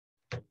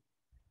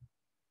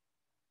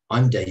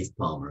I'm Dave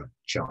Palmer, a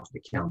chartered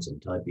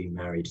accountant. I've been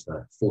married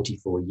for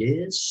 44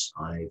 years.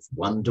 I've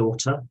one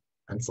daughter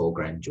and four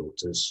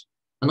granddaughters,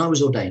 and I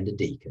was ordained a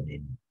deacon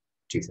in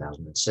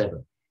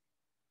 2007.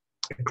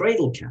 A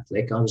cradle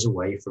Catholic, I was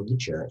away from the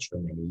church for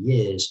many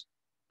years,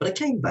 but I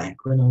came back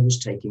when I was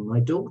taking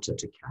my daughter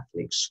to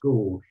Catholic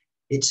school.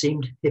 It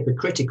seemed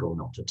hypocritical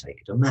not to take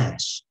her to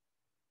Mass.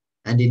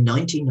 And in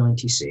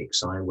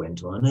 1996, I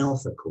went on an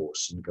Alpha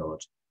course and God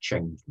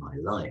changed my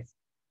life.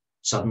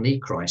 Suddenly,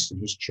 Christ and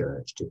his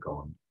church took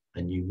on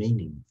a new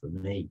meaning for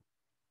me.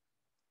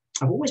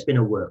 I've always been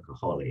a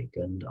workaholic,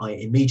 and I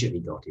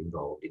immediately got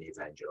involved in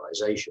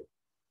evangelization.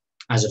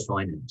 As a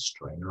finance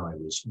trainer, I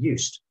was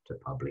used to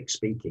public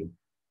speaking,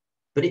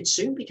 but it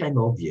soon became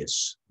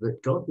obvious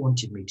that God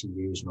wanted me to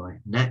use my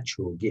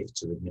natural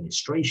gifts of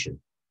administration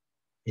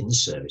in the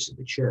service of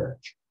the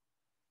church.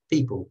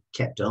 People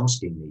kept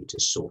asking me to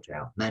sort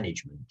out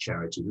management,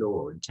 charity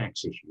law, and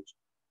tax issues.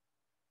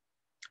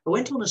 I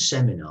went on a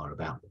seminar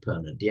about the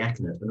permanent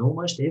diaconate, and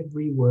almost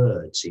every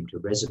word seemed to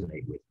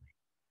resonate with me.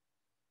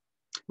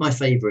 My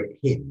favourite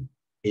hymn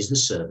is The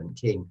Servant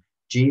King,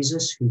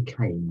 Jesus who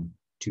came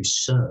to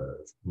serve,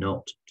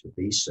 not to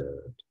be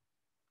served.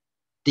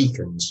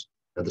 Deacons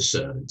are the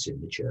servants in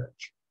the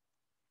church.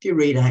 If you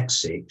read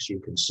Acts 6,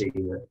 you can see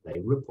that they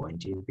were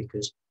appointed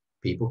because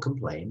people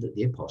complained that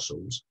the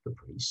apostles, the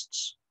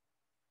priests,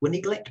 were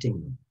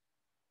neglecting them.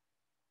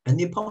 And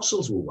the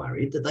apostles were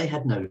worried that they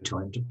had no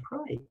time to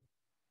pray.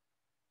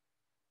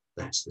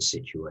 That's the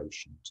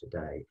situation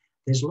today.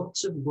 There's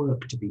lots of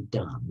work to be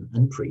done,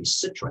 and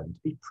priests are trained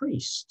to be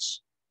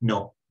priests,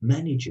 not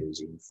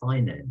managers in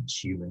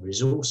finance, human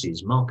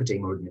resources,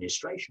 marketing, or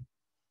administration.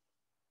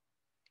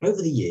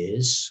 Over the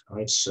years,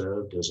 I've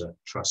served as a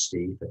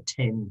trustee for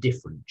 10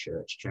 different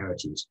church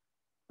charities,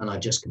 and I've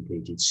just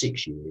completed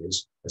 6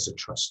 years as a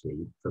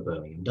trustee for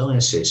Birmingham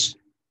Diocese,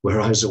 where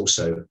I was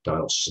also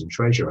diocesan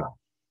treasurer,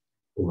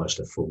 almost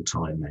a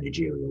full-time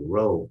managerial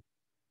role.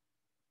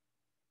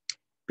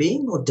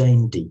 Being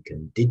ordained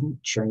deacon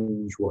didn't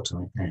change what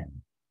I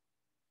am,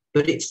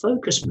 but it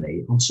focused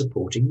me on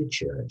supporting the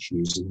church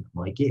using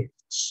my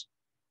gifts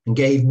and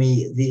gave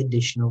me the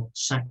additional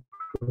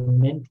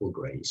sacramental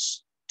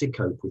grace to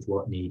cope with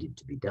what needed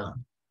to be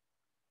done.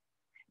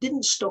 It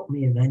didn't stop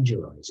me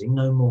evangelizing,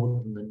 no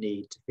more than the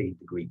need to feed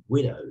the Greek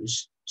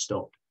widows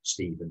stopped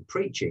Stephen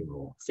preaching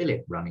or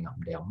Philip running up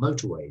and down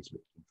motorways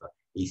looking for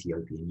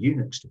Ethiopian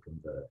eunuchs to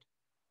convert.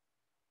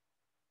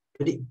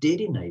 But it did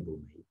enable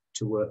me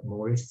to work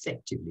more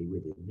effectively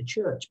within the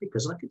church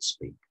because I could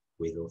speak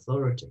with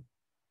authority.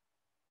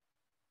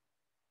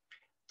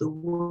 The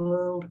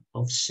world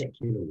of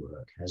secular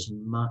work has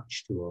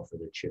much to offer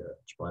the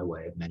church by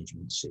way of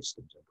management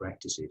systems and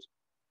practices.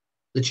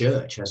 The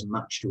church has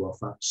much to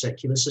offer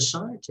secular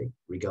society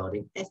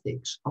regarding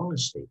ethics,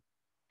 honesty,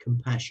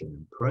 compassion,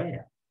 and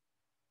prayer.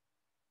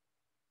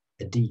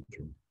 A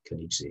deacon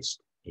can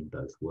exist in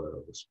both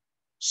worlds,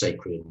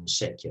 sacred and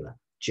secular,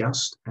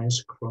 just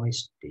as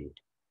Christ did.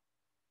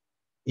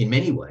 In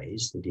many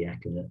ways, the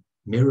diaconate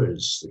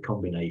mirrors the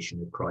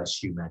combination of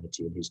Christ's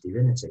humanity and his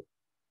divinity.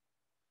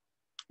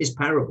 His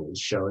parables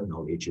show a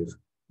knowledge of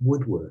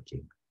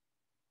woodworking,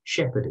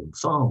 shepherding,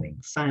 farming,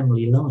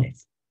 family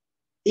life,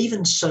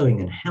 even sewing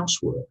and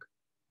housework,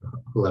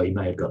 although he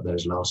may have got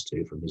those last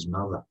two from his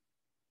mother.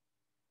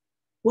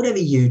 Whatever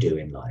you do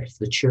in life,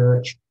 the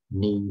church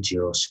needs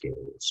your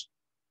skills.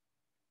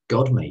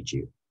 God made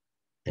you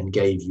and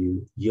gave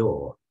you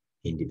your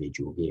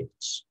individual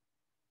gifts.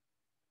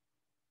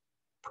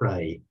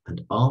 Pray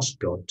and ask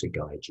God to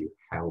guide you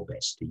how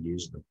best to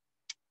use them.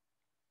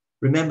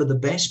 Remember, the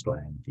best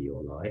plan for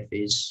your life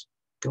is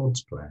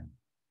God's plan.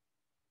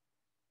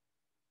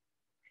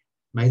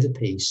 May the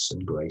peace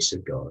and grace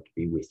of God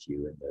be with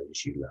you and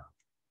those you love.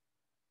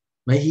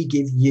 May he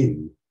give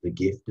you the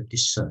gift of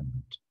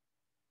discernment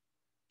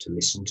to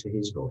listen to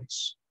his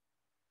voice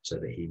so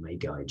that he may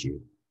guide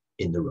you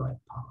in the right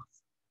path.